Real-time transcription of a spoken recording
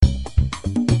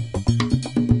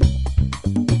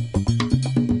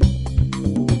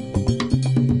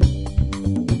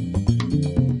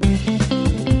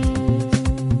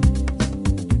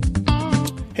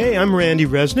I'm Randy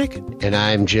Resnick. And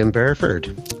I'm Jim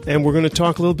Bareford. And we're going to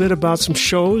talk a little bit about some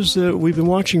shows that we've been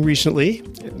watching recently.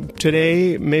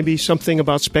 Today, maybe something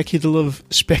about speculative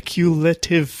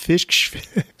fiction.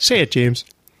 Say it, James.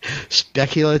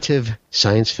 Speculative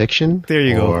science fiction? There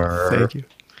you go. Thank you.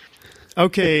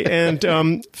 Okay,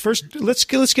 and first, let's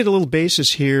get a little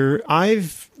basis here. I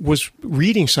was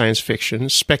reading science fiction,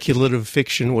 speculative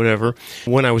fiction, whatever,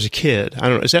 when I was a kid. I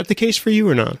don't know. Is that the case for you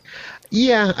or not?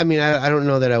 Yeah, I mean, I don't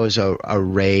know that I was a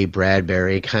Ray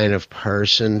Bradbury kind of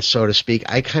person, so to speak.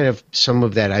 Some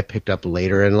of that I picked up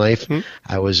later in life.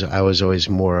 I was always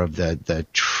more of the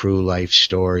true life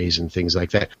stories and things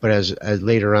like that. But as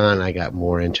later on, I got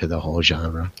more into the whole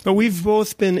genre. But we've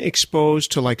both been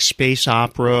exposed to like space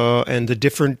opera and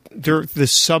the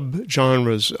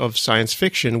sub-genres of science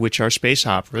fiction, which are space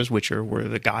operas, which are where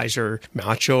the guys are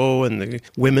macho and the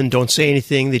women don't say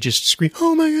anything. They just scream,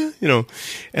 "Oh my God,"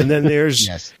 and then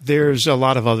there's a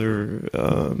lot of other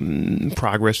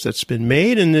progress that's been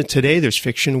made, and today there's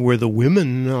fiction where the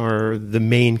women are the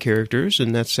main characters,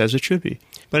 and that's as it should be.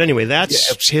 But anyway,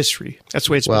 that's history. That's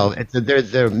the way it's been. Well,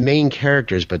 they're main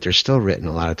characters, but they're still written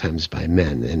a lot of times by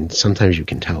men, and sometimes you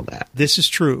can tell that. This is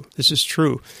true.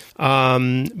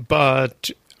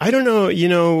 But I don't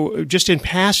know, just in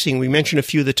passing, we mentioned a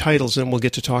few of the titles, and we'll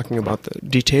get to talking about the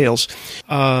details.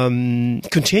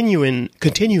 Continuum,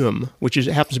 which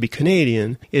happens to be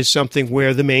Canadian, is something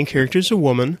where the main character is a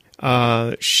woman.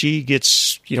 She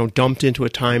gets, dumped into a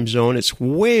time zone. It's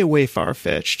way, way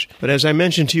far-fetched. But as I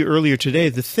mentioned to you earlier today,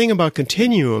 the thing about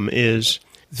Continuum is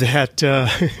that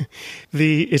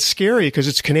it's scary because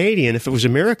it's Canadian. If it was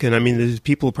American, I mean, the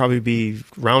people would probably be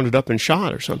rounded up and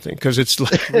shot or something, because it's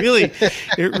like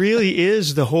it really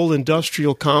is the whole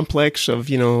industrial complex of,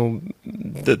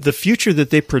 the future that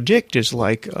they predict is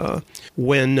like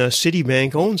when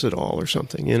Citibank owns it all or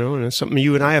something, and it's something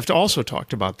you and I have also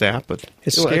talked about that, but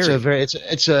it's scary.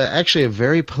 It's actually a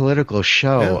very political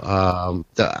show.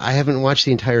 Yeah. I haven't watched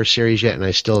the entire series yet, and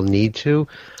I still need to.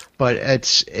 But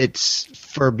it's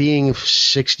for being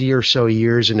 60 or so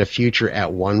years in the future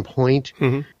at one point,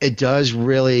 it does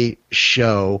really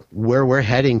show where we're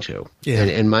heading to. Yeah.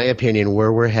 And in my opinion,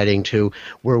 where we're heading to,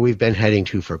 where we've been heading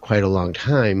to for quite a long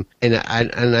time. And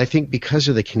I think because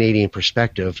of the Canadian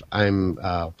perspective, I'm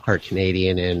part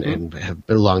Canadian and have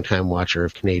been a long time watcher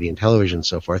of Canadian television and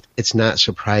so forth. It's not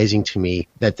surprising to me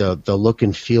that the look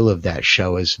and feel of that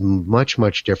show is much,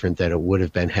 much different than it would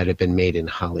have been had it been made in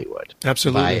Hollywood.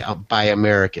 Absolutely. By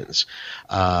Americans.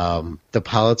 The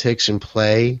politics in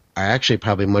play are actually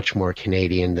probably much more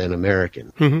Canadian than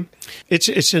American.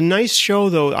 It's a nice show,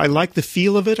 though. I like the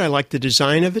feel of it. I like the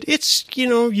design of it. It's,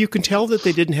 you can tell that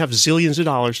they didn't have zillions of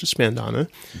dollars to spend on it.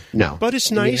 No. But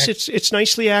it's nice. It's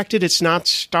nicely acted. It's not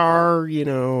star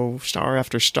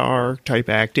after star type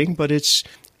acting, but it's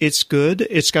good.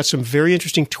 It's got some very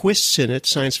interesting twists in it,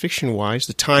 science fiction-wise.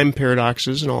 The time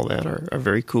paradoxes and all that are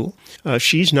very cool.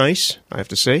 She's nice, I have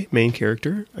to say, main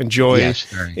character. Enjoy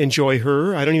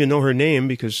her. I don't even know her name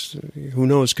because who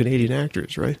knows Canadian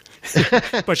actors, right?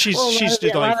 But she's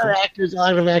delightful. A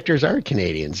lot of actors are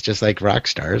Canadians, just like rock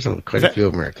stars. Quite a few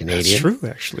of them are Canadian. That's true,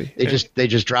 actually. They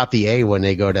just drop the A when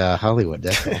they go to Hollywood.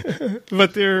 That's all.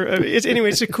 But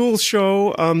it's a cool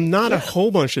show. Not a whole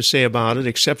bunch to say about it,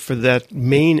 except for that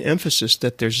main emphasis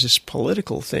that there's this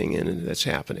political thing in it that's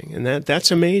happening, and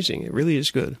that's amazing. It really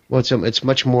is good. Well, it's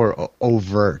much more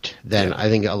overt than I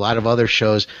think a lot of other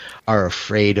shows are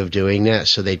afraid of doing that.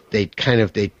 So they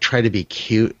try to be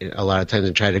cute a lot of times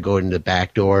and try to go in the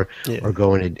back door or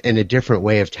go in a different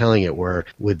way of telling it. Where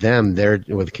with them,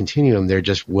 with Continuum, they're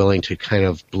just willing to kind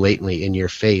of blatantly in your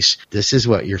face. This is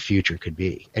what your future could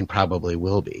be and probably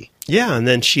will be. Yeah, and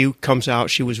then she comes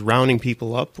out. She was rounding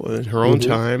people up in her own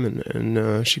time,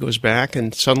 and she goes back,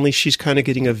 and suddenly she's kind of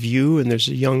getting a view. And there's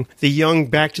the young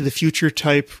Back to the Future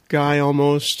type guy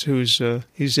almost who's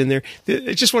in there.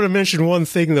 I just want to mention one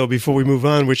thing though before we move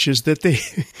on, which is that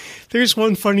there's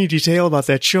one funny detail about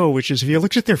that show, which is if you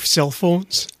looked at their cell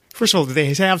phones. First of all,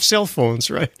 they have cell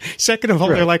phones, right? Second of all,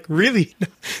 they're like, really?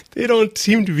 They don't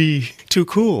seem to be too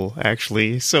cool,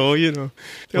 actually. So, they're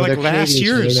like last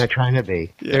year's. So they're not trying to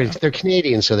be. Yeah. They're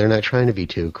Canadian, so they're not trying to be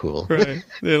too cool. Right.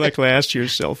 They're like last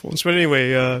year's cell phones. But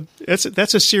anyway,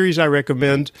 that's a series I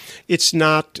recommend. It's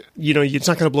not, it's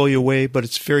not going to blow you away, but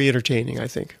it's very entertaining, I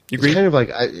think. You agree? It's kind of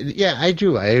like, I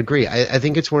do. I agree. I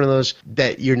think it's one of those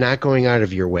that you're not going out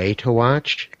of your way to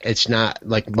watch. It's not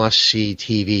like must-see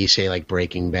TV, say like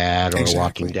Breaking Bad Bad or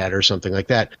Walking Dead or something like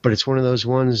that. But it's one of those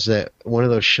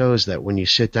shows that when you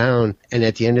sit down and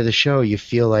at the end of the show, you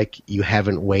feel like you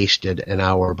haven't wasted an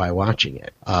hour by watching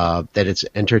it. That it's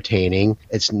entertaining.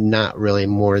 It's not really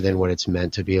more than what it's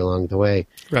meant to be along the way.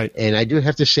 Right. And I do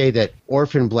have to say that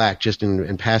Orphan Black, just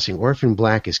in passing, Orphan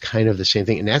Black is kind of the same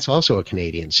thing, and that's also a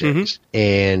Canadian series.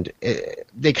 And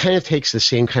they kind of takes the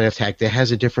same kind of tack. It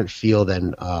has a different feel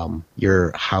than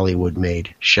your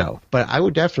Hollywood-made show. But I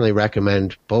would definitely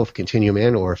recommend both Continuum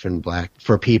and Orphan Black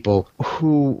for people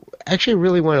who actually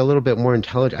really want a little bit more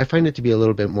intelligent. I find it to be a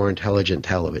little bit more intelligent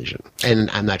television. And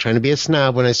I'm not trying to be a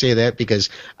snob when I say that, because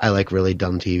I like really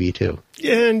dumb TV too.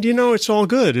 And, it's all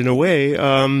good in a way.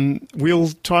 We'll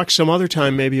talk some other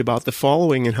time maybe about The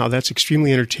Following and how that's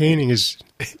extremely entertaining,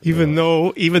 even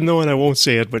though, and I won't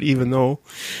say it, but even though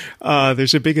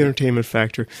there's a big entertainment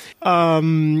factor.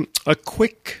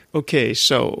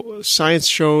 So science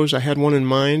shows, I had one in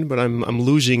mind, but I'm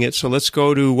losing it. So let's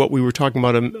go to what we were talking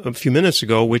about a few minutes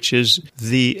ago, which is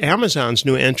the Amazon's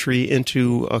new entry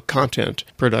into content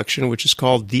production, which is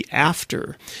called The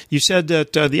After. You said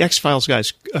that the X-Files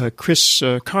guys, Chris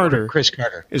Carter.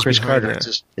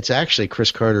 It's actually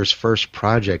Chris Carter's first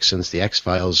project since the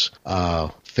X-Files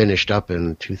finished up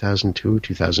in 2002,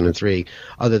 2003,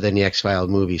 other than the X-Files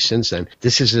movie since then.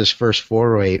 This is his first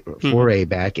foray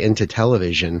back into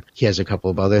television. He has a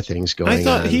couple of other things going on. I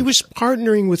thought he was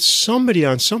partnering with somebody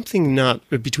on something not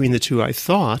between the two, I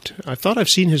thought I've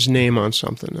seen his name on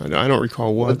something. I don't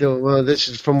recall what. Well, this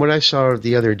is from what I saw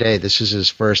the other day. This is his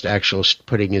first actual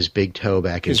putting his big toe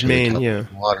back into the television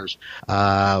waters.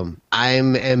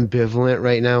 I'm ambivalent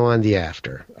right now on The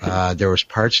After. There was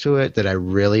parts to it that I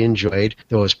really enjoyed.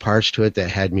 There was parts to it that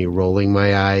had me rolling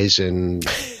my eyes and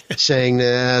saying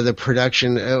the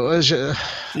production was. I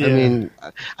mean,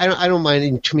 I don't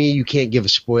mind. To me, you can't give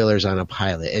spoilers on a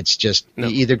pilot. It's just you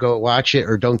either go watch it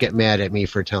or don't get mad at me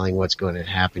for telling what's going to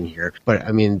happen here. But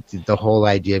I mean, the whole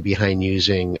idea behind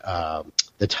using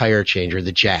the tire changer,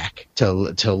 the jack, to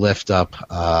lift up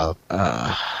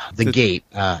the gate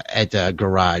at the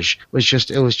garage was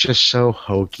just so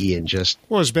hokey and just.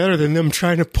 Well, it's better than them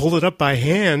trying to pull it up by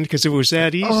hand because it was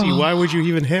that easy. Why would you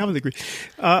even have the?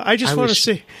 I want to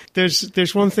say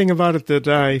there's one thing about it that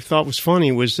I thought was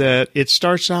funny was that it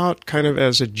starts out kind of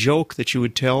as a joke that you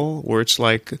would tell, where it's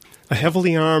like a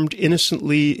heavily armed, innocent,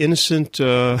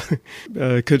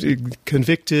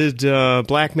 convicted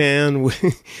black man,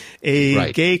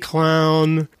 a gay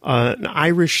clown, an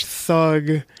Irish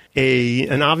thug,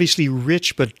 an obviously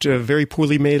rich but very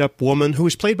poorly made up woman who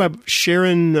was played by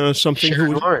Sharon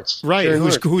Lawrence, right?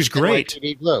 Who's great?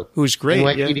 Who's great?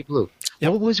 White Blue.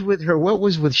 Yep. What was with her? What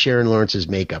was with Sharon Lawrence's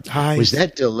makeup? Was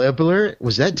that deliberate?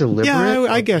 Yeah,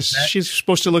 I guess she's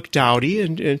supposed to look dowdy,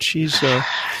 and she's.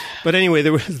 But anyway,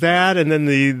 there was that, and then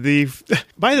the.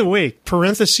 By the way,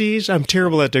 parentheses. I'm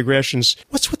terrible at digressions.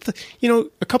 What's with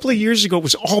the? A couple of years ago, it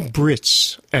was all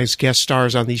Brits as guest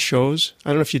stars on these shows. I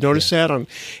don't know if you noticed that. And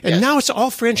now it's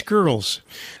all French girls.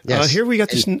 Yes. Here we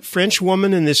got this French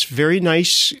woman in this very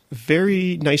nice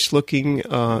looking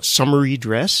summery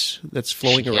dress that's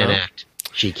flowing around.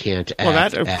 She can't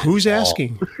act. Well, who's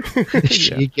asking?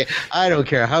 I don't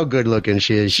care how good looking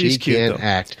she is. She can't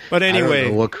act. But anyway,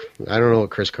 I don't know what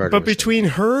Chris Carter. But between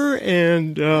her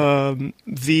and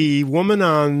the woman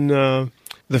on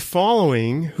The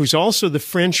Following, who's also the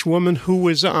French woman who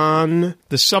was on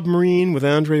The Submarine with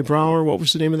Andre Braugher. What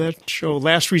was the name of that show?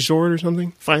 Last Resort or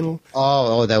something? Final?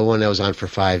 Oh, that one that was on for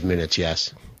 5 minutes.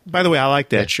 Yes. By the way, I like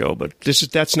that show, but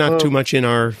that's not too much in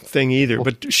our thing either.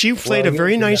 But she played a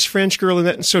very nice French girl in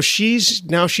that, and so she's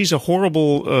a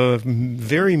horrible,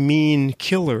 very mean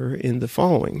killer in The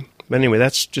Following. But anyway,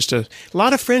 that's just a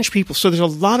lot of French people. So there's a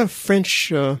lot of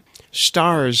French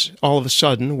stars all of a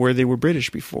sudden where they were British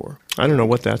before. I don't know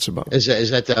what that's about. Is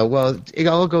that well, it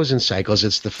all goes in cycles.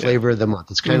 It's the flavor of the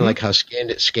month. It's kind of like how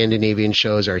Scandinavian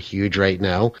shows are huge right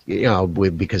now,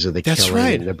 because of the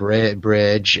killing and the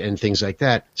bridge and things like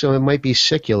that. So it might be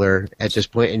secular at this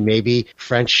point, and maybe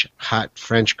hot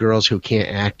French girls who can't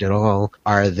act at all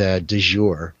are the du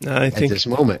jour at this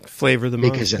moment. Flavor of the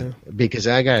month. Because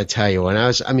I got to tell you,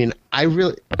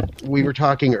 we were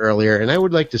talking earlier, and I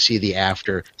would like to see The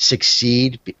After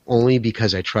succeed only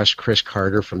because I trust Chris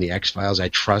Carter from the X-Files. I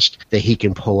trust that he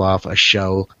can pull off a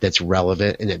show that's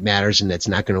relevant and that matters and that's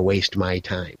not going to waste my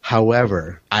time.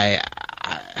 However,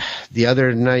 the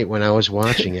other night when I was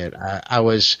watching it, I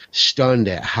was stunned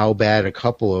at how bad a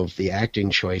couple of the acting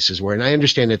choices were. And I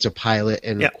understand it's a pilot,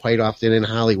 and quite often in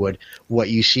Hollywood, what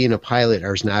you see in a pilot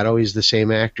are not always the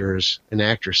same actors and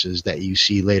actresses that you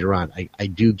see later on. I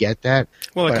do get that.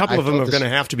 Well, a couple of them are going to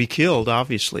have to be killed,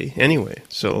 obviously, anyway.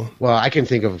 So, well, I can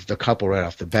think of the couple right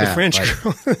off the bat. The French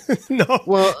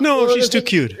girl. No, she's too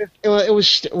cute. You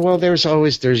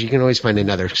can always find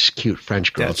another cute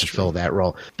French girl to fill that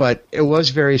role. But it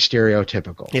was very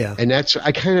stereotypical. Yeah. And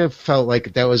I kind of felt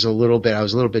like I was a little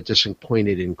bit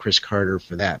disappointed in Chris Carter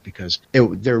for that, because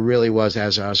there really was,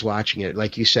 as I was watching it,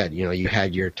 like you said, you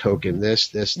had your token,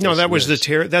 this. No, that was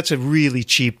that's a really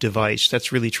cheap device.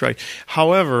 That's really trite.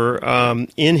 However,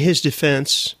 in his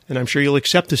defense, and I'm sure you'll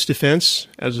accept this defense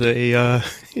as a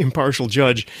impartial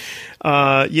judge,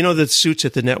 the suits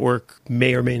at the network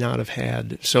may or may not have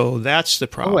had. So that's the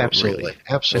problem. Oh, absolutely. Really.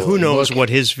 Absolutely. Who knows what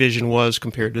his vision was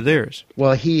compared to theirs?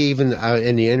 Well, he even,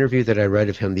 in the interview that I read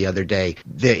of him the other day,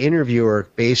 the interviewer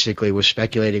basically was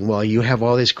speculating, well, you have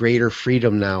all this greater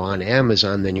freedom now on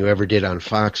Amazon than you ever did on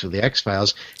Fox with the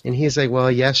X-Files. And he's like,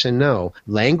 well, yes and no.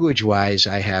 Language-wise,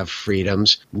 I have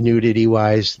freedoms.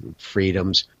 Nudity-wise,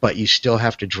 freedoms. But you still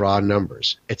have to draw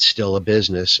numbers. It's still a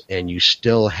business, and you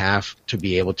still have to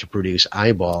be able to produce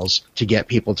eyeballs to get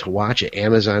people to watch it.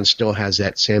 Amazon still has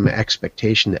that same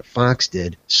expectation that Fox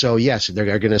did. So yes,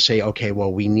 they're going to say, okay,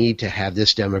 well, we need to have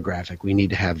this demographic, we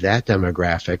need to have that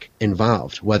demographic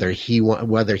involved. Whether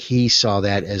he saw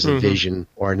that as a vision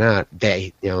or not,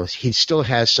 he still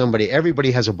has somebody.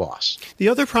 Everybody has a boss. The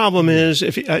other problem is,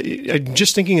 I'm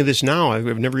just thinking of this now,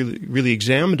 I've never really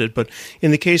examined it, but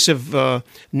in the case of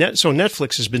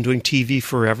Netflix has been doing TV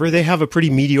forever. They have a pretty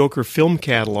mediocre film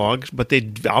catalog, but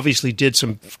they obviously did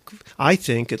some, I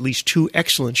think, at least 2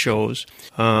 excellent shows.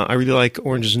 I really like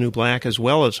Orange is the New Black, as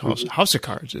well as House of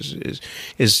Cards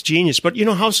is genius. But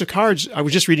House of Cards, I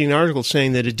was just reading an article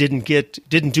saying that it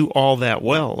didn't do all that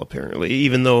well, apparently,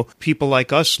 even though people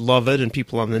like us love it and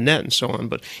people on the net and so on.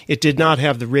 But it did not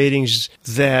have the ratings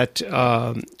that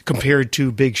compared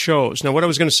to big shows. Now, what I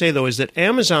was going to say, though, is that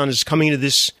Amazon is coming to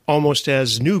this almost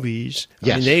as newbies.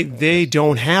 Yes. I mean, they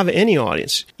don't have any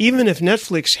audience. Even if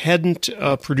Netflix hadn't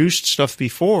produced stuff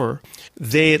before,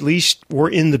 they at least were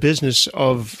in the business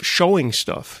of showing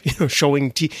stuff, in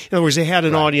other words, they had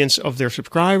an audience of their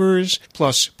subscribers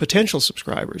plus potential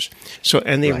subscribers. So,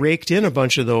 and they raked in a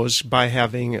bunch of those by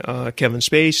having Kevin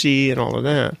Spacey and all of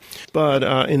that.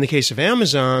 But in the case of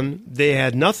Amazon, they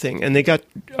had nothing. And they got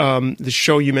the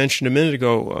show you mentioned a minute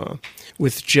ago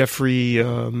with Jeffrey...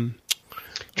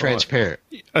 Transparent.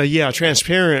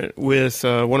 Transparent, with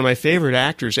one of my favorite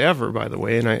actors ever, by the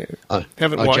way, and I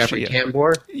haven't watched Jeffrey it yet.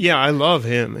 Tambor? Yeah, I love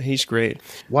him. He's great.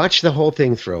 Watch the whole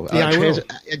thing through. I will.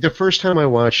 The first time I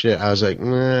watched it, I was like,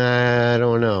 I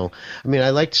don't know. I mean, I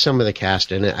liked some of the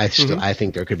cast in it. I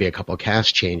think there could be a couple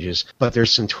cast changes, but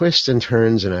there's some twists and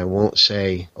turns, and I won't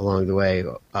say along the way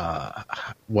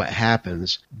what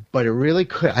happens, but it really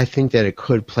could. I think that it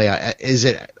could play out. Is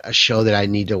it a show that I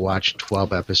need to watch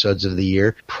 12 episodes of the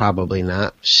year? Probably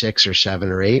not. 6 or 7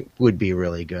 or 8 would be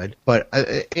really good. But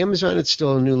Amazon, it's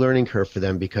still a new learning curve for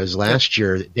them, because last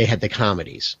year they had the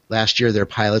comedies. Last year their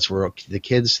pilots were the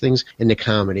kids' things and the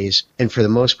comedies. And for the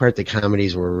most part, the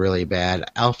comedies were really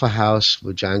bad. Alpha House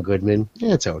with John Goodman,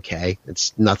 it's okay.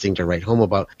 It's nothing to write home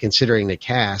about. Considering the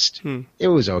cast, it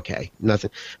was okay.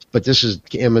 Nothing. But this is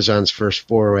Amazon's first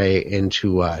foray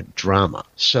into drama.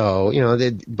 So,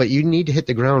 but you need to hit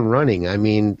the ground running. I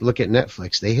mean, look at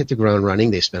Netflix. They hit the ground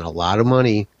running. They spent a lot of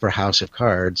money for House of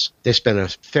Cards. They spent a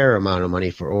fair amount of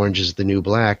money for Orange is the New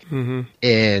Black. Mm-hmm.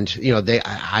 And,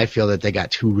 I feel that they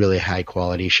got 2 really high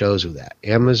quality shows with that.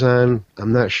 Amazon,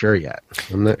 I'm not sure yet.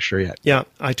 Yeah,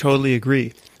 I totally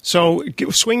agree. So,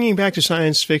 swinging back to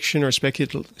science fiction or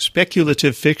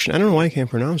speculative fiction, I don't know why I can't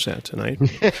pronounce that tonight.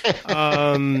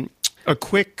 A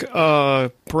quick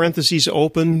parentheses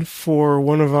open for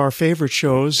one of our favorite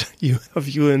shows, you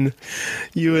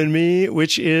and me,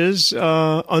 which is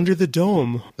Under the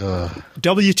Dome.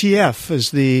 WTF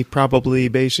is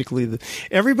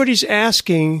everybody's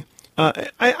asking.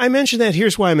 I mentioned that.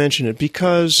 Here's why I mentioned it,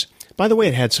 because, by the way,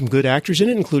 it had some good actors in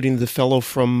it, including the fellow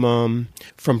from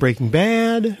Breaking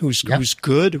Bad, who's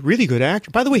good, really good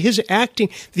actor. By the way,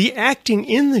 the acting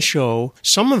in the show,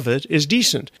 some of it is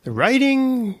decent. The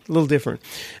writing, a little different.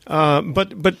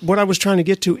 But what I was trying to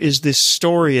get to is this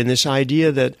story and this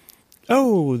idea that,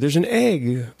 there's an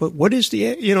egg, but what is the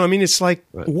egg? It's like,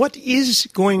 what is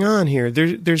going on here?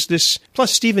 There's this,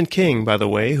 plus Stephen King, by the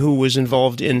way, who was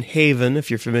involved in Haven,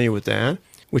 if you're familiar with that,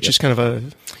 which is kind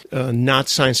of a not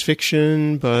science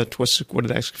fiction, but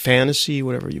fantasy,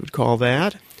 whatever you would call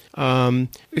that.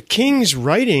 King's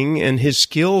writing and his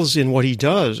skills in what he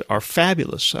does are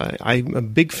fabulous. I'm a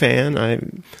big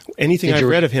fan. Anything I've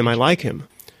read of him, I like him.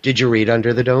 Did you read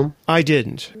Under the Dome? I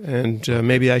didn't, and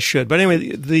maybe I should. But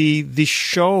anyway, the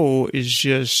show is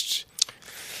just...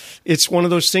 It's one of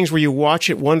those things where you watch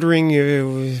it wondering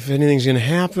if anything's going to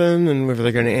happen and whether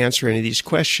they're going to answer any of these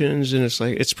questions. And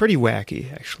it's pretty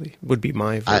wacky, actually, would be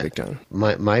my verdict on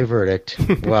it. My verdict,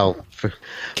 well...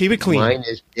 keep it clean. Mine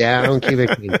is, I don't keep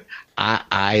it clean.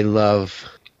 I love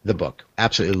the book.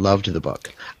 Absolutely loved the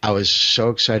book. I was so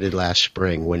excited last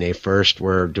spring when they first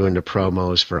were doing the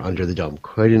promos for Under the Dome.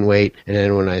 Couldn't wait. And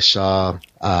then when I saw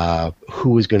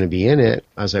who was going to be in it,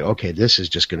 I was like, okay, this is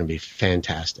just going to be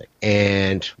fantastic.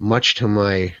 And much to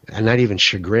my, not even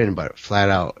chagrin, but flat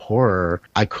out horror,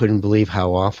 I couldn't believe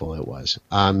how awful it was.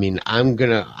 I mean, I'm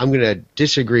gonna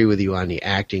disagree with you on the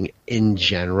acting in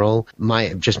general. My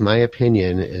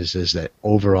opinion is that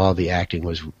overall the acting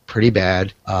was pretty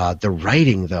bad. The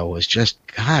writing though was just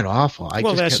god awful. I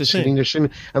just kept sitting there.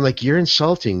 I'm like, you're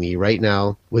insulting me right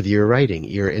now with your writing.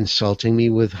 You're insulting me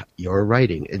with your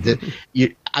writing.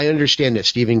 I understand that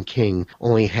Stephen King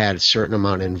only had a certain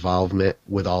amount of involvement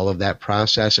with all of that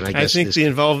process, and I think the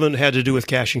involvement had to do with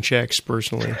cashing checks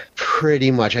personally.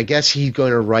 Pretty much. I guess he's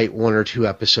going to write 1 or 2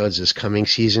 episodes this coming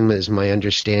season, is my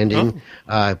understanding.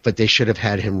 But they should have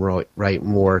had him write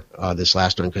more this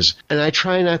last one. And I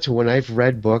try not to, when I've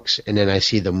read books and then I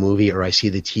see the movie or I see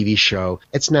the TV show,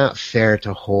 it's not fair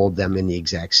to hold them in the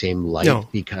exact same light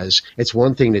because it's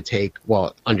one thing to take,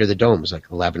 Under the Dome is like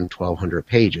 1,100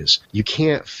 pages. You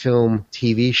can't film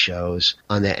TV shows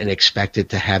on that and expect it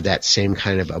to have that same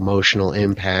kind of emotional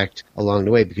impact along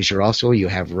the way because you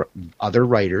have other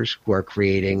writers who are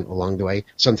creating along the way.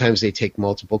 Sometimes they take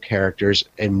multiple characters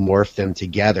and morph them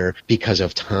together because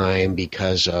of time,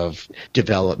 because of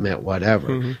development, whatever.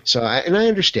 Mm-hmm. So I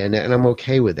understand that and I'm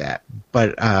okay with that.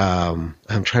 But I'm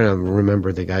trying to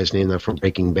remember the guy's name from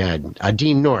Breaking Bad.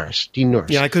 Dean Norris.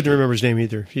 Yeah, I couldn't remember his name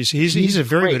either. He's a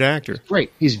very good actor.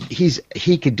 Right.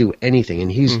 He could do anything,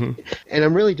 and and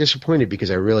I'm really disappointed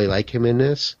because I really like him in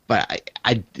this. But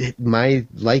my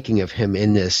liking of him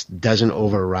in this doesn't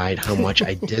override how much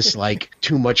I dislike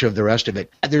too much of the rest of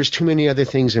it. There's too many other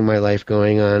things in my life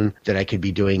going on that I could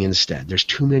be doing instead. There's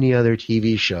too many other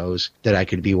TV shows that I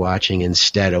could be watching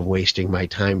instead of wasting my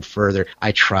time further.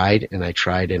 I tried and I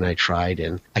tried and I tried,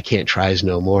 and I can't tries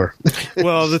no more.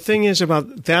 Well, the thing is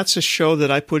that's a show that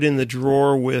I put in the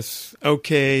drawer with,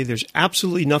 okay, there's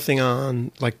absolutely nothing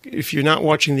on. Like, if you're not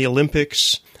watching the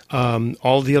Olympics,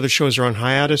 all the other shows are on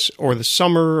hiatus or the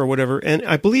summer or whatever. And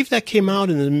I believe that came out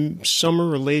in the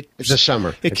summer or late. It's the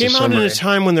summer. It came out in a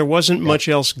time when there wasn't much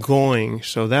else going.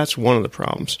 So that's one of the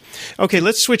problems. Okay,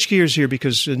 let's switch gears here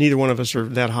because neither one of us are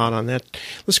that hot on that.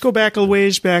 Let's go back a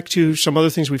ways back to some other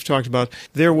things we've talked about.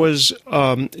 There was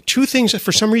 2 things,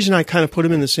 for some reason I kind of put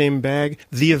them in the same bag.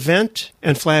 The Event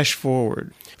and Flash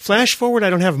Forward. Flash Forward,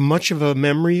 I don't have much of a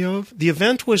memory of. The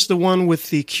Event was the one with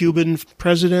the Cuban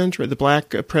president or the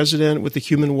black president with the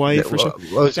human wife or something.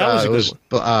 That was a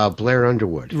good one. Blair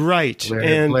Underwood. Right.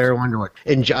 Blair Underwood.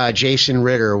 And Jason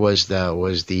Ritter was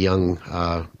the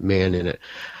young man in it.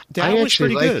 That was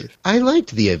pretty good. I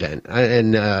liked The Event,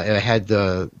 and I had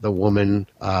the woman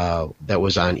that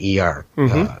was on ER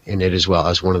in it as well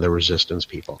as one of the Resistance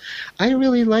people. I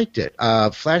really liked it.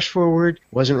 Flash Forward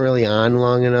wasn't really on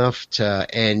long enough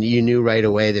and you knew right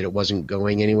away that it wasn't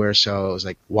going anywhere. So it was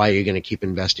like, why are you going to keep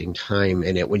investing time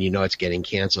in it when you know it's getting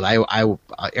canceled? I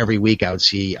every week I would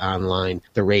see online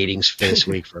the ratings for this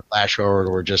week for Flash Forward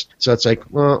were just so it's like,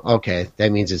 well, okay,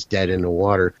 that means it's dead in the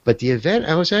water. But The Event,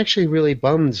 I was actually really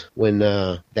bummed when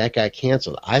that got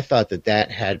canceled. I thought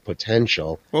that had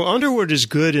potential. Well, Underwood is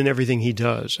good in everything he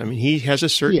does. I mean, he has a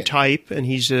certain type, and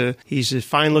he's a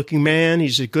fine-looking man.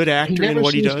 He's a good actor in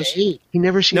what he does. He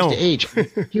never seems to age.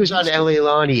 He was on LA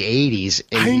Law in the 80s.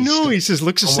 And I know. He says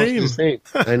looks the same.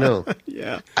 I know.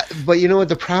 Yeah. But you know what?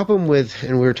 The problem with,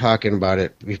 and we were talking about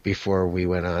it before we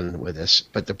went on with this,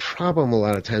 but the problem a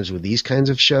lot of times with these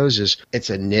kinds of shows is it's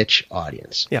a niche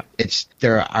audience. Yeah.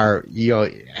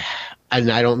 And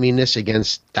I don't mean this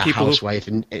against the housewife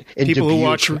in people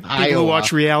Dubuque, who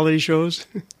watch reality shows.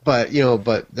 But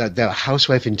the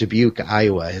housewife in Dubuque,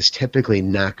 Iowa, is typically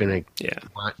not going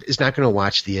to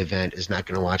watch The Event, is not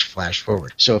going to watch Flash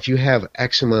Forward. So if you have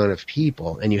X amount of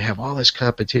people and you have all this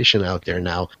competition out there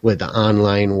now with the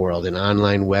online world and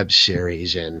online web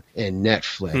series and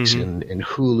Netflix and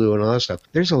Hulu and all that stuff,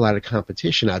 there's a lot of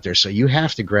competition out there. So you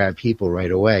have to grab people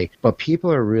right away. But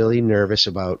people are really nervous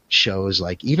about shows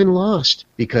like even Lost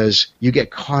because you get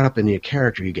caught up in the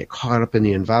character, you get caught up in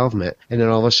the involvement, and then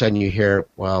all of a sudden you hear,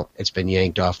 well, well, it's been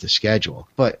yanked off the schedule.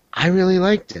 But I really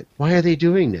liked it. Why are they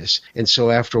doing this? And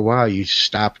so after a while, you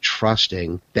stop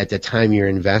trusting that the time you're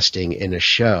investing in a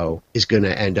show is going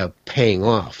to end up paying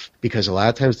off. Because a lot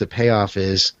of times the payoff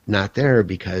is not there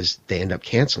because they end up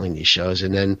canceling these shows.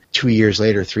 And then 2 years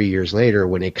later, 3 years later,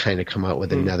 when they kind of come out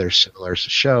with another similar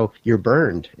show, you're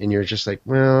burned. And you're just like,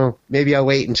 well, maybe I'll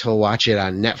wait until watch it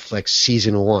on Netflix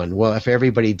season 1. Well, if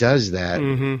everybody does that,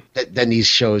 then these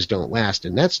shows don't last.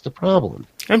 And that's the problem.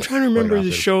 I'm trying to remember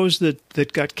the shows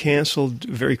that got canceled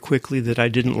very quickly that I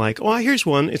didn't like. Oh, here's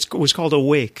one. It was called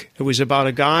Awake. It was about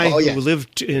a guy who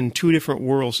lived in 2 different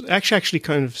worlds. Actually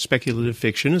kind of speculative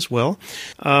fiction as well.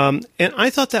 And I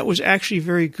thought that was actually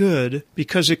very good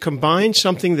because it combined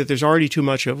something that there's already too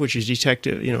much of, which is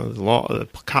detective, the law,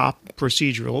 cop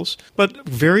procedurals, but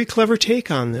very clever take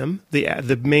on them.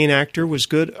 The main actor was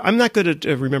good. I'm not good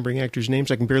at remembering actors'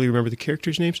 names. I can barely remember the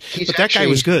characters' names. But that guy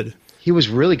was good. He was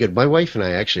really good. My wife and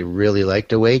I actually really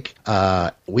liked Awake.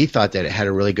 We thought that it had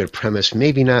a really good premise.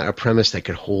 Maybe not a premise that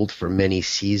could hold for many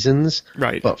seasons,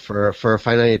 right? But for a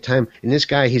finite time. And this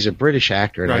guy, he's a British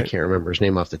actor, and I can't remember his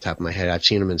name off the top of my head. I've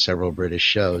seen him in several British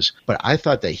shows. But I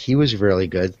thought that he was really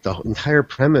good. The entire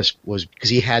premise was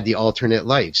because he had the alternate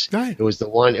lives. Right. It was the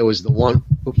one. Brilliant.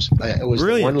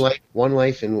 one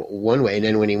life in one way, and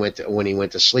then when he went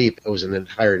to sleep, it was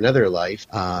another life.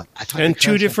 I thought and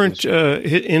 2 different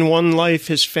in one life,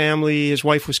 his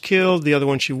wife was killed. The other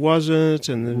one, she wasn't,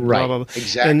 and then blah blah blah.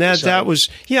 Exactly. And that was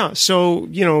So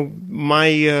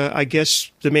my I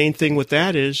guess the main thing with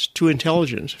that is too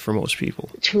intelligent for most people.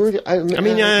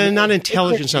 Not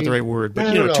intelligence, not the right word,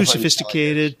 but too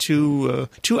sophisticated, too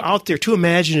out there, too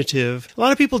imaginative. A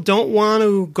lot of people don't want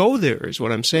to go there, is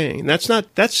what I'm saying. That's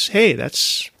not their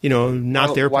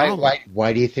problem.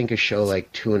 Why do you think a show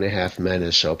like 2.5 Men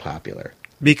is so popular?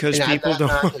 Because people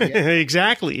don't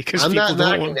exactly. Because people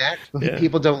don't want that.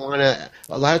 People don't want to.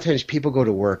 A lot of times, people go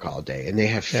to work all day and they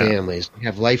have families,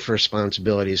 have life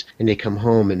responsibilities, and they come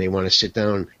home and they want to sit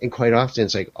down. And quite often,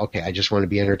 it's like, okay, I just want to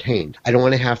be entertained. I don't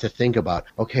want to have to think about,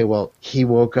 okay, well, he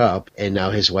woke up and now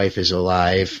his wife is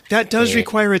alive. That does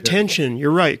require attention.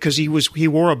 You're right, because he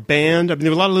wore a band. I mean,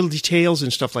 there were a lot of little details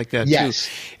and stuff like that too.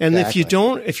 And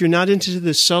exactly. if you're not into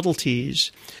the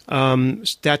subtleties,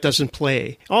 that doesn't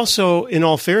play. Also, in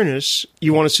all fairness,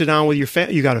 you want to sit down with your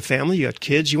you got a family, you got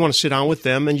kids, you want to sit down with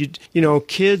them, and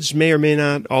kids may or may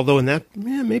not, although in that,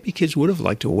 maybe kids would have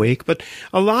liked to Awake, but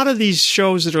a lot of these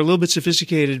shows that are a little bit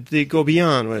sophisticated, they go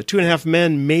beyond. 2.5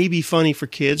 Men may be funny for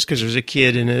kids because there's a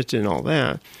kid in it and all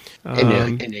that.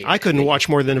 I couldn't watch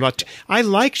more than about. I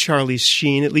like Charlie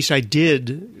Sheen. At least I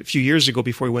did a few years ago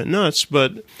before he went nuts.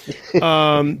 But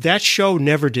that show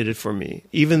never did it for me.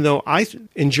 Even though I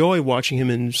enjoy watching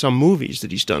him in some movies that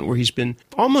he's done, where he's been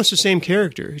almost the same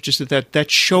character. It's just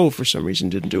that show for some reason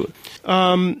didn't do it.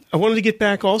 I wanted to get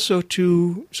back also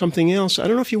to something else. I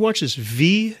don't know if you watched this.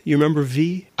 V. You remember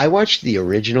V? I watched the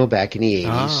original back in the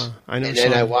 80s. I know. And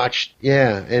then I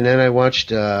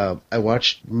watched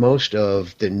most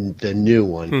of the new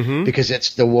one because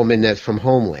it's the woman that's from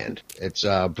Homeland. It's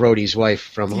Brody's wife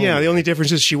from Homeland. Yeah, the only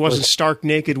difference is she wasn't stark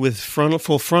naked with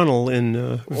full frontal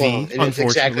in V. And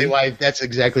that's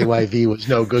exactly why V was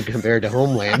no good compared to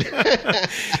Homeland.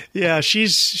 Yeah,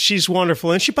 she's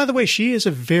wonderful, and by the way, she is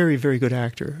a very, very good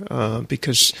actor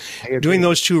because doing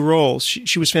those 2 roles,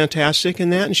 she was fantastic in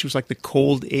that, and she was like the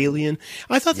cold alien.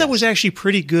 I thought that was actually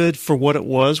pretty good for what it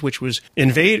was, which was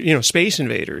space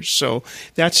invaders. So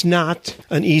that's not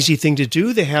an easy thing to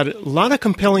do. They had a lot of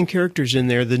compelling characters in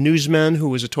there. The newsman who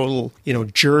was a total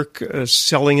jerk,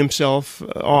 selling himself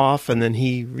off, and then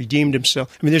he redeemed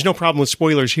himself. I mean, there's no problem with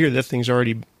spoilers here. That thing's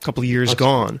already a couple of years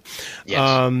gone.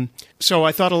 Yes. So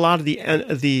I thought a lot of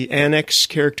the annex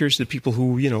characters, the people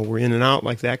who were in and out,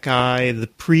 like that guy, the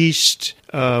priest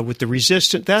with the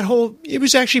resistant, it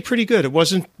was actually pretty good. It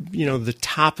wasn't the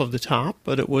top of the top,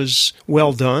 but it was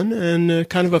well done and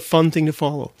kind of a fun thing to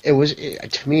follow.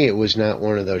 To me, it was not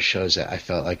one of those shows that I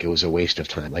felt like it was a waste of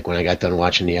time. Like when I got done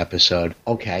watching the episode,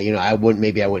 okay, I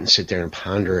wouldn't sit there and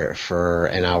ponder it for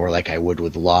an hour like I would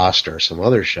with Lost or some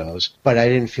other shows, but I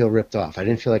didn't feel ripped off. I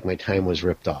didn't feel like my time was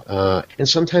ripped off. And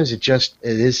sometimes it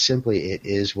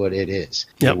is what it is.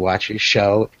 Yep. You watch a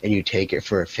show and you take it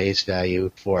for a face value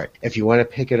for it. If you want to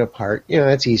pick it apart,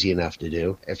 that's easy enough to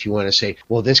do. If you want to say,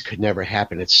 well, this could never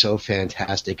happen, it's so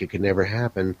fantastic, it could never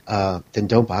happen, then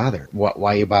don't bother. Why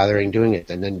are you bothering doing it?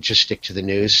 And then just stick to the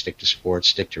news, stick to sports,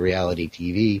 stick to reality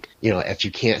TV. If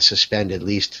you can't suspend at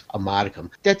least a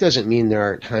modicum. That doesn't mean there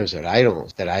aren't times that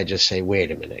I just say,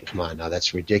 wait a minute, come on, now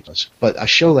that's ridiculous. But a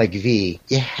show like V,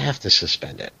 you have to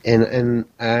suspend it. And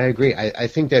I agree agree. I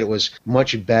think that it was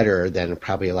much better than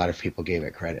probably a lot of people gave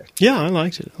it credit. Yeah, I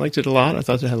liked it. I liked it a lot. I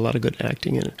thought it had a lot of good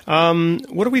acting in it.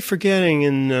 What are we forgetting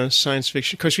in science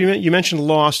fiction? Because you mentioned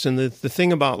Lost, and the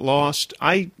thing about Lost,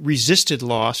 I resisted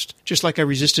Lost, just like I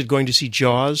resisted going to see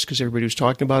Jaws, because everybody was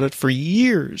talking about it for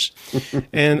years.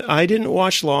 And I didn't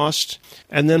watch Lost,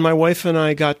 and then my wife and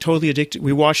I got totally addicted.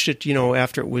 We watched it,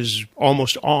 after it was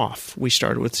almost off. We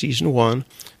started with season 1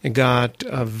 and got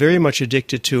very much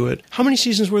addicted to it. How many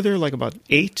seasons were there? Like about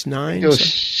 8, 9? It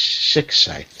was 6,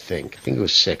 I think. I think it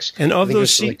was 6. And of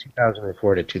those, like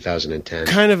 2004 to 2010.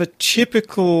 Kind of a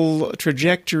typical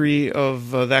trajectory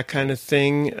of that kind of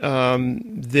thing.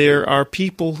 There are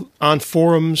people on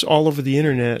forums all over the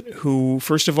internet who,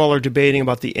 first of all, are debating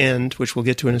about the end, which we'll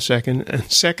get to in a second,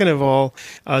 and second of all,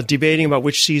 debating about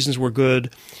which seasons were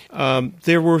good.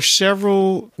 There were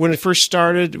several, when it first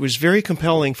started, it was very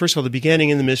compelling. First of all, the beginning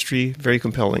and the mystery, very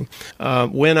compelling.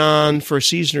 Went on for a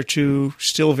season or 2,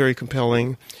 still very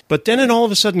compelling. But then it all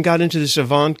of a sudden got into this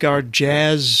avant-garde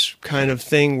jazz kind of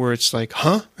thing where it's like,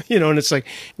 huh? And it's like,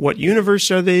 what universe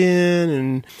are they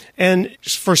in? And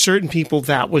for certain people,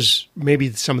 that was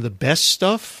maybe some of the best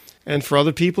stuff. And for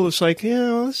other people, it's like,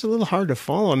 it's a little hard to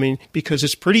follow. I mean, because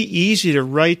it's pretty easy to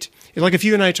write. Like if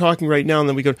you and I are talking right now, and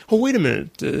then we go, oh, wait a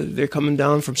minute, they're coming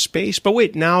down from space. But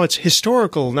wait, now it's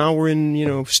historical. Now we're in,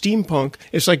 steampunk.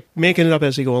 It's like making it up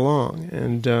as they go along.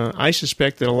 And I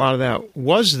suspect that a lot of that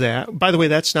was that. By the way,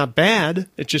 that's not bad.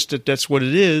 It's just that that's what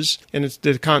it is. And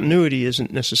the continuity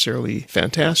isn't necessarily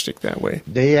fantastic that way.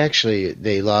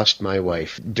 They lost my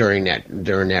wife during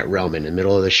that realm in the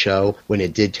middle of the show when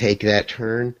it did take that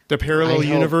turn. The parallel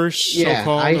universe,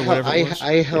 so-called, or whatever it was?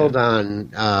 I held on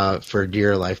for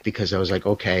dear life because I was like,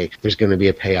 okay, there's going to be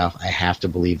a payoff. I have to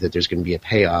believe that there's going to be a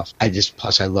payoff.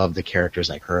 Plus I love the characters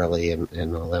like Hurley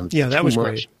and all them. Yeah, that was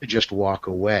great. To just walk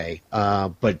away.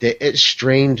 But it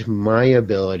strained my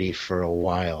ability for a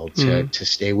while to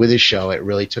stay with the show. It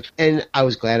really took, and I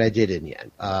was glad I did in the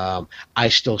end. I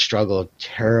still struggle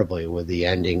terribly with the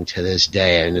ending to this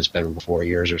day, and it's been 4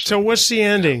 years or so. So what's the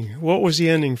ending? What was the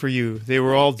ending for you? They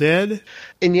were all dead?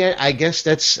 And yet, I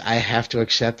guess I have to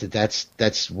accept that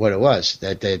that's what it was,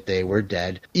 that they were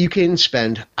dead. You can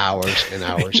spend hours and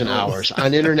hours and hours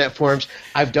on internet forums.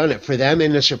 I've done it for them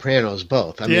and The Sopranos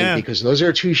both. I mean, because those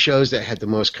are 2 shows that had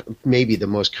maybe the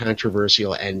most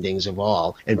controversial endings of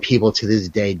all, and people to this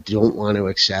day don't want to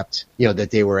accept, that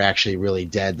they were actually really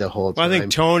dead the whole time. Well, I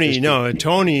think Tony,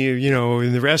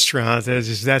 in the restaurant,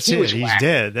 that's it. He's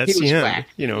dead. That's the end. Whacked.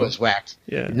 He was whacked.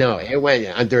 Yeah. No, it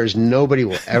went. There's nobody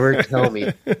will ever tell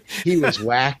me he was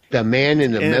whacked. The man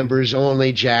in the members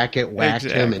only jacket whacked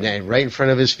him, and then right in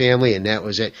front of his family, and that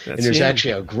was it. And there's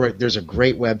actually a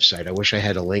great website. I wish I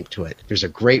had a link to it. There's a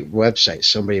great website.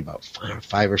 Somebody about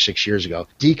 5 or 6 years ago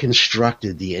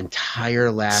deconstructed the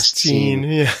entire last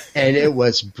scene, and it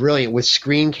was brilliant with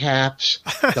screen caps,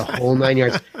 the whole 9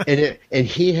 yards. And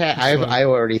he had. I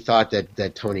already thought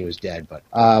that Tony was dead, but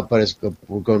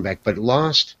we're going back. But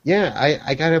Lost,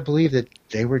 I gotta believe that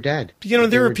they were dead.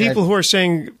 There are people who are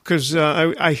saying, because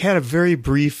I had a very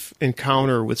brief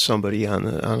encounter with somebody on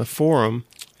a forum,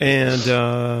 and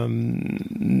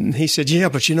he said,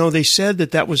 but they said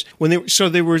that was when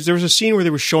there was a scene where they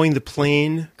were showing the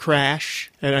plane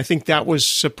crash, and I think that was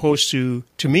supposed to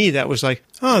me, that was like,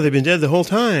 oh, they've been dead the whole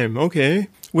time. Okay.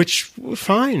 Which,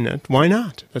 fine, why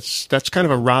not? That's kind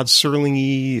of a Rod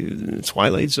Serling-y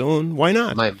Twilight Zone. Why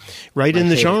not? Right in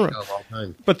the genre.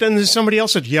 But then somebody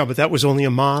else said, but that was only a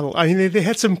model. I mean,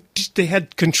 they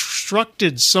had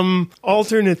constructed some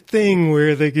alternate thing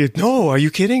where they could, no, are you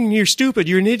kidding? You're stupid.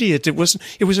 You're an idiot. It was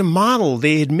a model.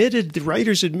 The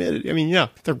writers admitted. I mean,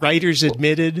 the writers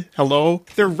admitted. Hello?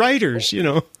 They're writers,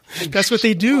 That's what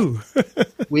they do.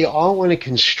 We all want to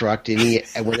construct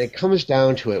and when it comes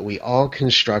down to it, we all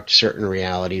construct certain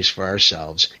realities for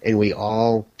ourselves, and we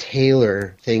all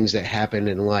tailor things that happen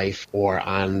in life or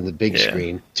on the big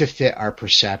screen to fit our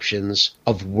perceptions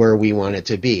of where we want it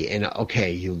to be. And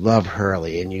okay, you love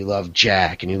Hurley and you love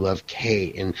Jack and you love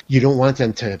Kate, and you don't want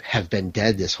them to have been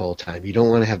dead this whole time. You don't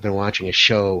want to have been watching a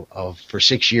show for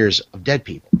 6 years of dead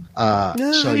people. I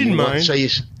didn't mind. I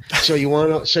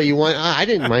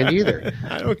didn't mind either.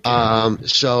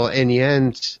 So in the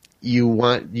end, you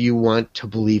want to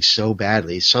believe so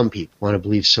badly. Some people want to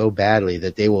believe so badly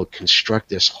that they will construct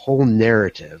this whole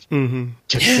narrative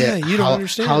to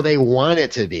fit how they want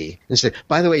it to be. Instead,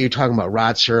 by the way, you're talking about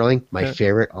Rod Serling, my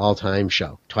favorite all-time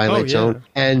show, Twilight Zone,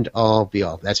 end all be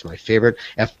all. That's my favorite.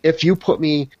 If you put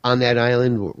me on that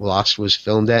island where Lost was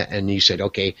filmed at, and you said,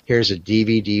 okay, here's a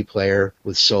DVD player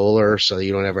with solar, so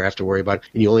you don't ever have to worry about it,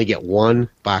 and you only get one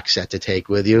box set to take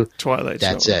with you. Twilight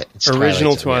Zone. That's it. It's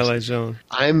Original Twilight Zone.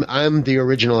 I'm the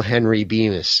original Henry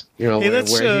Bemis. You know, Hey,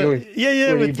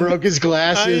 where he broke his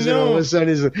glasses and all of a sudden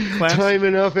he's time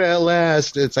enough at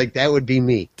last. It's like that would be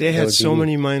me. They had so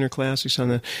many minor classics on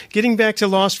that. Getting back to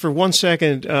Lost for 1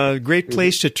 second, great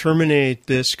place to terminate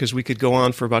this because we could go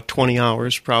on for about 20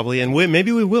 hours probably, and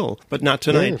maybe we will, but not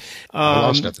tonight.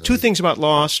 Two things about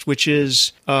Lost, which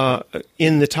is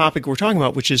in the topic we're talking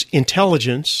about, which is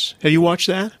intelligence. Have you watched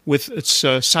that? With its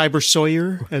Cyber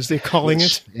Sawyer, as they're calling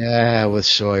it? Yeah, with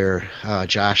Sawyer,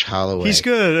 Josh Holloway. He's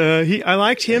good. I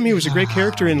liked him. He was a great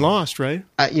character in Lost, right?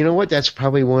 You know what? That's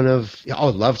probably one of... I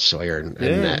loved Sawyer.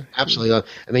 And absolutely loved.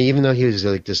 I mean, even though he was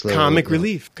like this little... Comic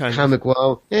relief, kind of.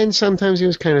 Well, and sometimes he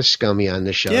was kind of scummy on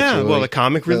the show, yeah, too. Well, the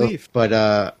comic relief. But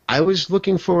I was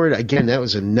looking forward... Again, that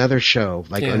was another show,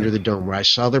 like Under the Dome, where I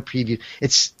saw the preview.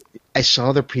 I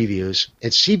saw the previews.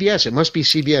 It's CBS. It must be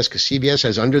CBS because CBS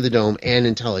has Under the Dome and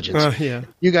Intelligence.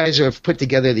 You guys have put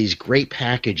together these great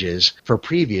packages for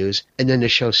previews, and then the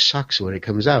show sucks when it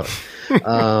comes out.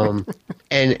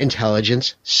 And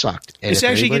Intelligence sucked. And it's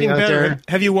actually getting better.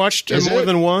 Have you watched more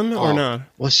than one or not?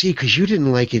 Well, see, because you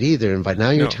didn't like it either, but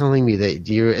now you're telling me that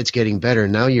it's getting better.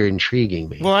 Now you're intriguing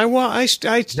me. Well, now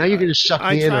you're going to suck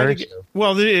me in, aren't you?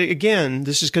 Well, again,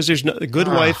 this is because there's no Good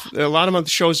Wife. A lot of the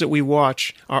shows that we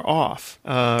watch are off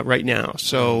right now,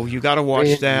 so you got to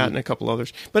watch that and a couple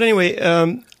others. But anyway,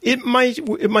 it might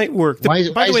work. Why is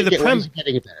it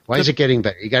getting better? Why is it getting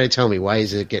better? You got to tell me why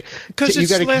is it getting? Because you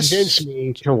got to convince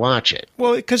me to watch it.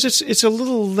 Well, because it's a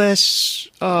little less.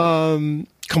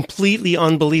 Completely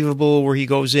unbelievable where he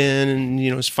goes in and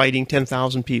is fighting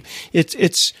 10,000 people.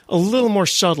 It's a little more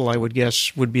subtle, I would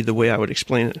guess, would be the way I would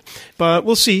explain it. But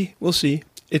we'll see.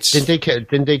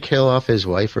 Didn't they kill off his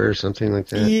wife or something like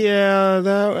that? Yeah,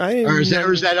 or is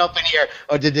that up in the air?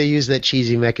 Or did they use that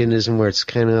cheesy mechanism where it's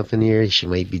kind of up in the air? She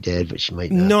might be dead, but she might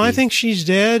not. No, be. I think she's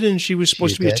dead, and she was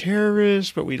supposed to be a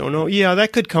terrorist, but we don't know. Yeah,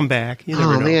 that could come back. You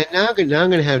never know. Man, now I'm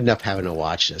going to have enough having to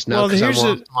watch this. Now, because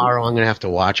tomorrow I'm going to have to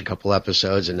watch a couple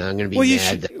episodes, and now I'm going to be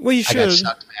mad that I got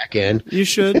sucked back in. You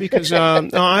should, because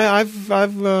I've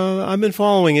been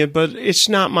following it, but it's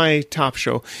not my top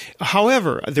show.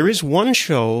 However, there is one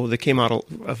show that came out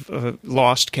of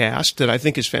Lost cast that I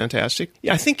think is fantastic.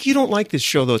 I think you don't like this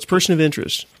show, though. It's Person of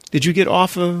Interest. Did you get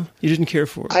off of... You didn't care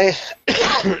for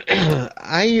it?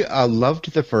 I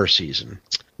loved the first season.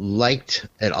 Liked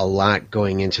it a lot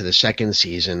going into the second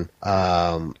season.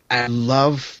 I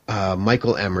love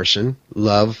Michael Emerson.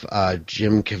 Love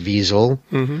Jim Caviezel.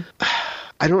 Mm-hmm.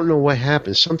 I don't know what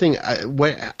happened.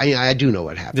 I do know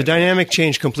what happened. The dynamic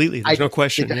changed completely. There's no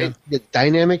question. The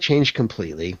dynamic changed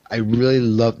completely. I really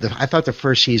loved I thought the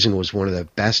first season was one of the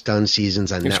best done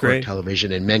seasons on network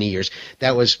television in many years.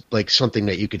 That was like something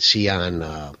that you could see on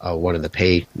one of the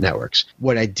pay networks.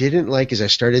 What I didn't like is I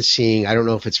started seeing, I don't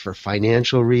know if it's for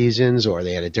financial reasons or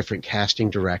they had a different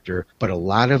casting director, but a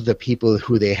lot of the people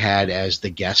who they had as the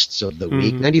guests of the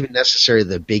week, not even necessarily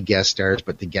the big guest stars,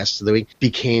 but the guests of the week,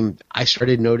 I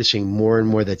started noticing more and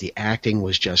more that the acting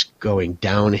was just going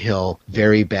downhill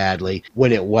very badly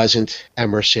when it wasn't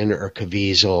Emerson or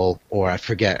Caviezel or I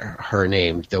forget her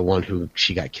name, the one who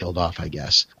she got killed off, I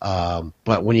guess.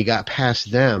 But when you got past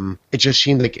them, it just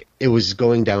seemed like it was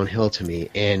going downhill to me.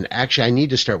 And actually, I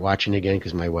need to start watching again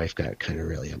because my wife got kind of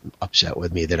really upset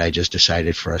with me that I just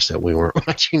decided for us that we weren't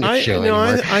watching the show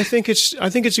anymore. I think it's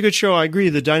a good show. I agree.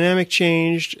 The dynamic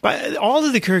changed. But all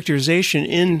of the characterization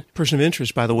in Person of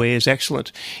Interest, by the way, is excellent.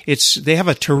 They have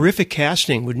a terrific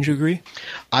casting. Wouldn't you agree?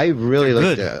 I really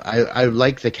like I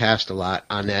like the cast a lot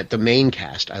on that. The main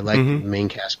cast. I like the main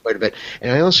cast quite a bit.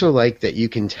 And I also like that you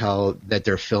can tell that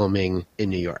they're filming in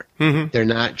New York. Mm-hmm. They're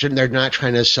not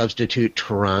trying to substitute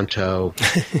Toronto,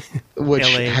 which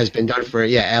has been done for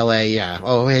LA. Yeah.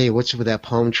 Oh, hey, what's with that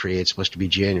palm tree? It's supposed to be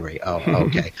January. Oh,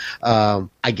 okay.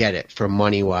 I get it. For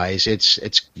money wise,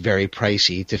 it's very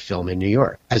pricey to film in New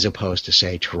York as opposed to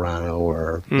say Toronto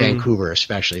or Vancouver,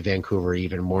 especially Vancouver,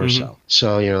 even more so.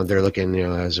 So they're looking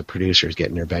as a producer is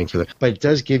getting their bang for the. But it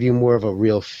does give you more of a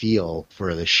real feel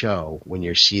for the show when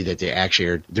you see that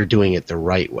they're doing it the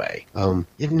right way. Now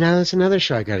that's another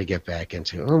show I got to get back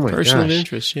into. Oh my gosh. Person of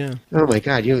Interest, yeah. Oh my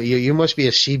God, you must be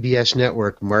a CBS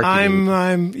network marketing.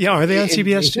 Are they on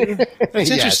CBS too? That's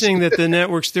interesting that the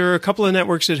networks. There are a couple of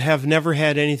networks that have never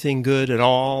had anything good at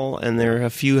all, and there are a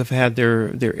few have had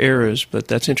their eras. But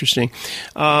that's interesting.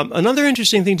 Another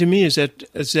interesting thing to me is that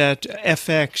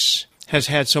FX has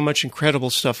had so much incredible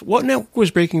stuff. What network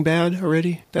was Breaking Bad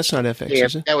already? That's not FX,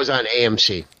 is it? That was on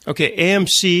AMC. Okay,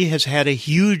 AMC has had a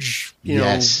huge,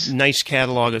 nice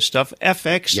catalog of stuff.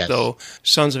 FX, though,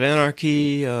 Sons of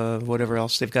Anarchy, whatever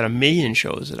else. They've got a million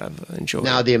shows that I've enjoyed.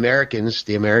 Now, The Americans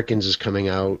is coming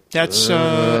out. That's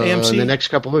AMC? In the next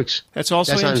couple of weeks. That's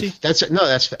also AMC? That's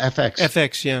FX.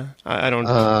 FX, yeah. I don't...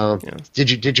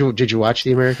 Did you watch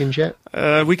The Americans yet?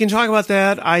 We can talk about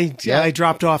that. I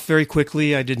dropped off very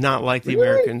quickly. I did not like The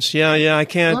Americans. Yeah, I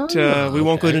can't... we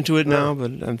won't go into it now, but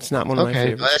it's not one of my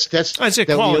favorites. That's a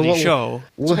quality show.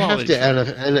 We'll have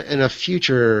to, in a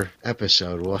future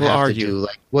episode, we'll have argue. to do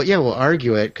we'll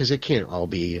argue it, because it can't all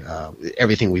be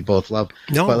everything we both love.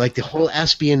 No. But the whole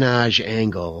espionage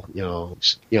angle,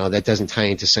 that doesn't tie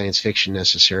into science fiction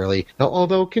necessarily,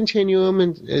 although Continuum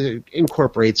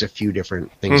incorporates a few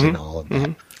different things in all of that.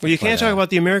 Mm-hmm. Well, you can't talk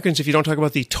about The Americans if you don't talk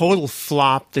about the total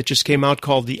flop that just came out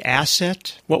called The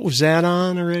Asset. What was that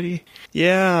on already?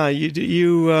 Yeah,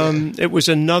 it was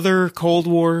another Cold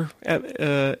War.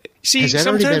 Has that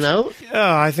already been out?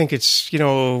 I think it's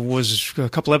was a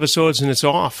couple episodes and it's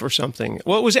off or something.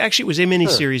 Well, it was a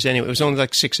miniseries anyway. It was only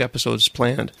 6 episodes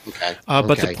planned. Okay.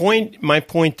 But my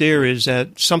point there is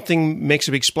that something makes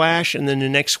a big splash, and then the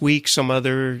next week some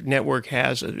other network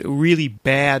has a really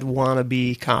bad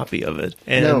wannabe copy of it,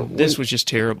 and this was just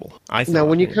terrible. I thought. Now,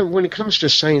 when it comes to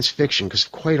science fiction, because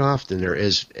quite often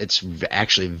it's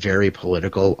actually very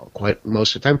political, quite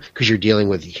most of the time, because you're dealing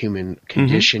with the human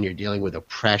condition, you're dealing with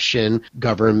oppression.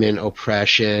 Government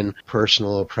oppression,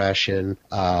 personal oppression,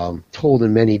 told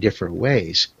in many different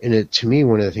ways. And to me,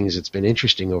 one of the things that's been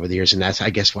interesting over the years, and that's,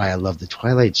 I guess, why I love The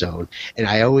Twilight Zone. And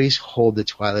I always hold The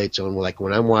Twilight Zone,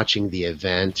 when I'm watching The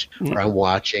Event, or I'm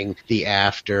watching The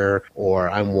After, or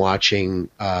I'm watching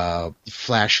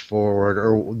Flash Forward,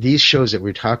 or these shows that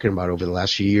we're talking about over the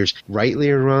last few years, rightly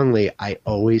or wrongly, I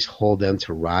always hold them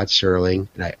to Rod Serling,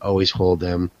 and I always hold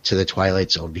them to The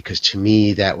Twilight Zone, because to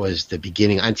me, that was the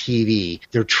beginning. On TV,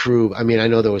 they're true. I mean, I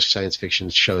know there was science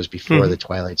fiction shows before The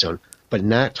Twilight Zone, but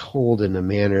not told in a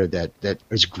manner that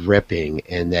is gripping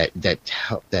and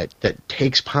that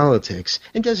takes politics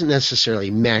and doesn't necessarily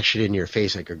mash it in your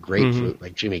face like a grapefruit,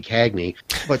 like Jimmy Cagney,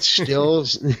 but still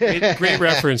great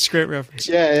reference.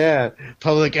 Yeah.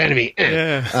 Public Enemy.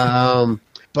 Yeah.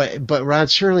 But Rod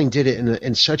Serling did it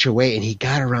in such a way, and he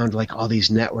got around all these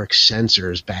network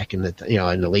censors back in the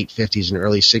in the late 50s and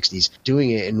early 60s,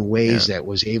 doing it in ways that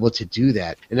was able to do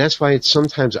that. And that's why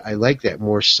sometimes I like that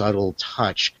more subtle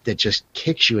touch that just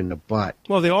kicks you in the butt.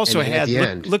 Well, they also had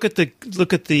look at the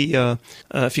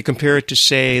if you compare it to,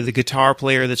 say, the guitar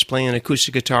player that's playing an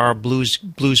acoustic guitar, blues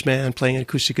man playing an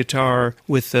acoustic guitar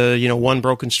with one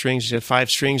broken string, 5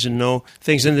 strings and no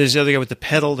things, and there's the other guy with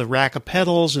the rack of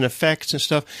pedals and effects and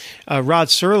stuff. Rod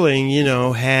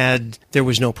Serling, there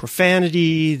was no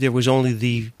profanity. There was only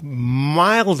the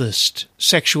mildest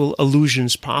sexual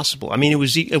allusions possible. I mean, it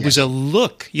was a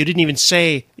look. You didn't even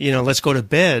say, let's go to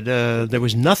bed. There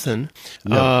was nothing.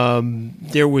 No.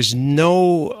 There was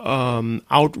no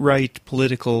outright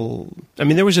political. I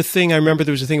mean, I remember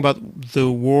there was a thing about the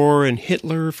war and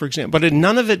Hitler, for example, but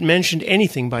none of it mentioned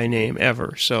anything by name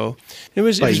ever. So it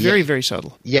was very, very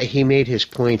subtle. Yeah, he made his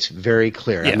points very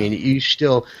clear. Yeah. I mean,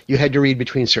 you had to read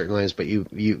between certain lines, but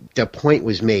the point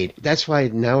was made. That's why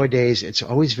nowadays it's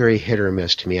always very hit or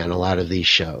miss to me on a lot of these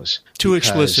shows. Too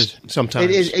explicit sometimes.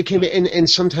 It can be, and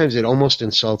sometimes it almost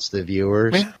insults the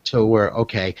viewers to where,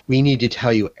 okay, we need to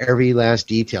tell you every last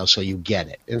detail so you get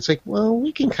it. And it's like, well,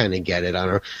 we can kind of get it on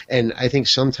our. And I think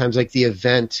sometimes, like The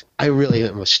Event, I really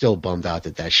am still bummed out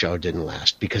that show didn't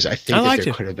last, because I think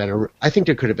there could have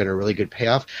been a really good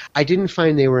payoff. I didn't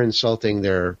find they were insulting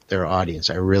their audience.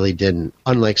 I really didn't.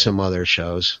 Unlike some other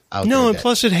shows out there. No, and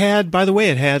plus it had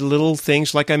little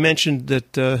things, like I mentioned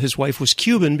that his wife was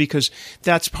Cuban, because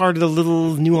that's part of the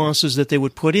little nuances that they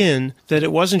would put in, that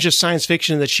it wasn't just science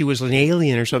fiction that she was an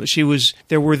alien or something.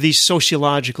 There were these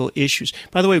sociological issues.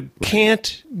 By the way,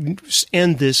 can't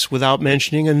end this without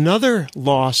mentioning another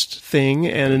lost thing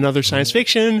and another science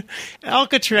fiction,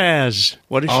 Alcatraz.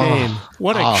 What a shame.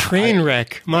 What a train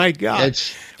wreck. My God.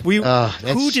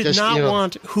 Who did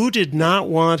not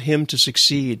want him to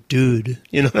succeed, dude?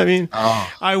 You know what I mean?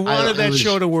 I wanted that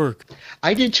show to work.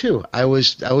 I did too. I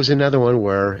was another one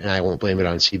where, and I won't blame it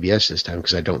on CBS this time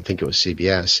because I don't think it was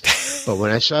CBS. But when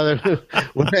I saw the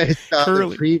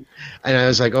preview, and I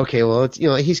was like, okay, well, it's,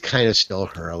 he's kind of still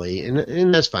Hurley,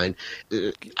 and that's fine.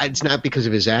 It's not because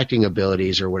of his acting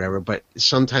abilities or whatever, but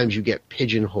sometimes you get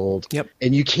pigeonholed,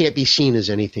 and you can't be seen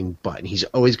as anything but. And he's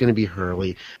always going to be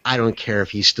Hurley. I don't care if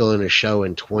he's still in a show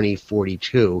in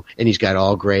 2042 and he's got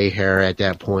all gray hair at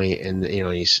that point, and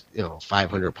he's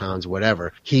 500 pounds,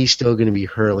 whatever, he's still going to be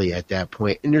Hurley at that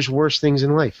point. And there's worse things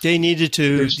in life. They needed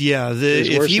to,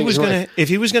 if he was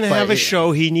going to have a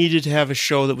show, he needed to have a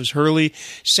show that was Hurley.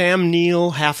 Sam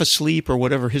Neill, half asleep or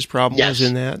whatever his problem was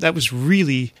in that. That was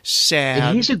really sad.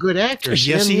 And he's a good actor.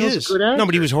 Yes, he is. No,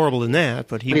 but he was horrible in that.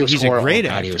 But he's a great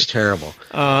actor. He was terrible.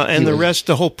 And the rest,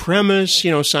 the whole premise,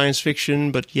 science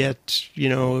fiction, but yet,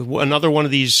 another one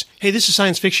of these. Hey, this is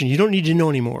science fiction. You don't need to know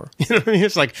anymore. You know what I mean?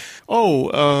 It's like,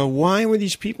 why were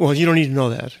these people? Well, you don't need to know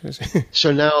that.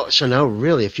 So now,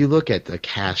 really, if you look at the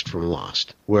cast from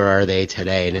Lost, where are they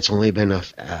today? And it's only been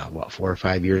 4 or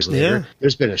 5 years later. Yeah.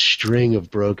 There's been a string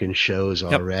of broken shows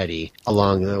already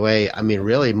along the way. I mean,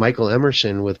 really, Michael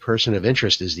Emerson with Person of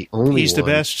Interest is the only He's the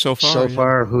best so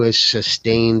far who has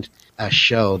sustained a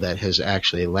show that has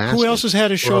actually lasted. Who else has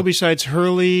had a show besides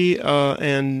Hurley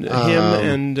and him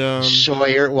and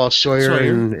Sawyer? Well, Sawyer.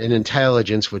 And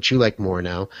Intelligence, which you like more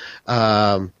now.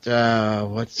 Oh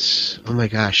my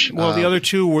gosh! Well, the other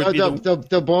two were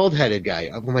the bald-headed guy.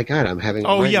 Oh my God, I'm having.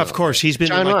 Oh yeah, of course. He's been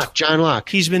John Locke.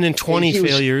 He's been in 20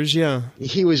 failures. Yeah,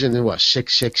 he was in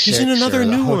 666. He's in another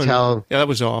new one. Yeah, that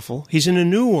was awful. He's in a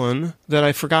new one that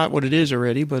I forgot what it is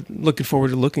already, but looking forward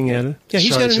to looking at it. Yeah,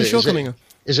 he's got a new show coming up.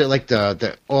 Is it like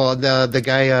the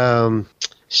guy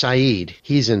Saeed?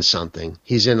 He's in something.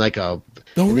 He's in like a.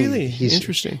 Oh, really?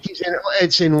 Interesting.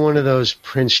 It's in one of those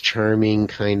Prince Charming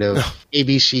kind of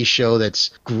ABC show that's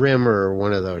Grimm or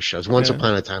one of those shows. Once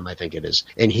Upon a Time, I think it is.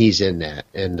 And he's in that.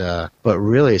 And but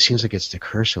really, it seems like it's the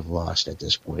curse of Lost at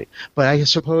this point. But I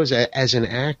suppose as an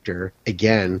actor,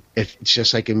 again, if it's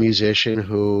just like a musician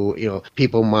who,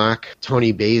 people mock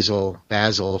Toni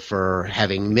Basil for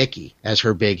having Mickey as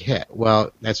her big hit.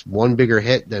 Well, that's one bigger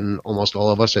hit than almost all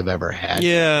of us have ever had.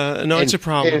 Yeah, no, it's a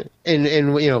problem.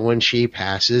 And when she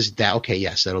passes, that'll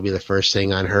be the first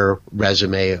thing on her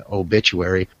resume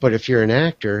obituary. But if you're an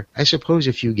actor, I suppose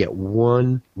if you get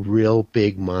one real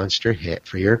big monster hit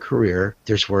for your career,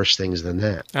 there's worse things than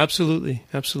that. Absolutely.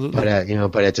 But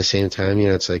at the same time,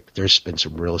 it's like there's been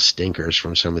some real stinkers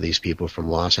from some of these people from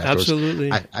Lost.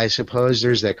 Absolutely. I suppose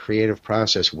there's that creative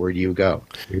process. Where do you go?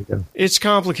 It's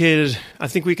complicated. I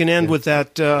think we can end with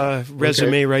that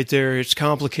resume right there. It's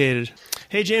complicated.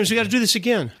 Hey, James, we got to do this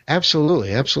again.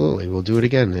 Absolutely. We'll do it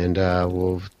again, and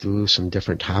we'll do some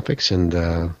different topics, and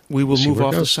we will move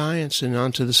off the science and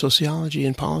onto the sociology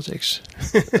and politics.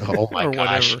 Oh, my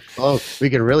gosh. Whatever. Oh, we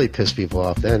can really piss people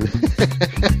off then.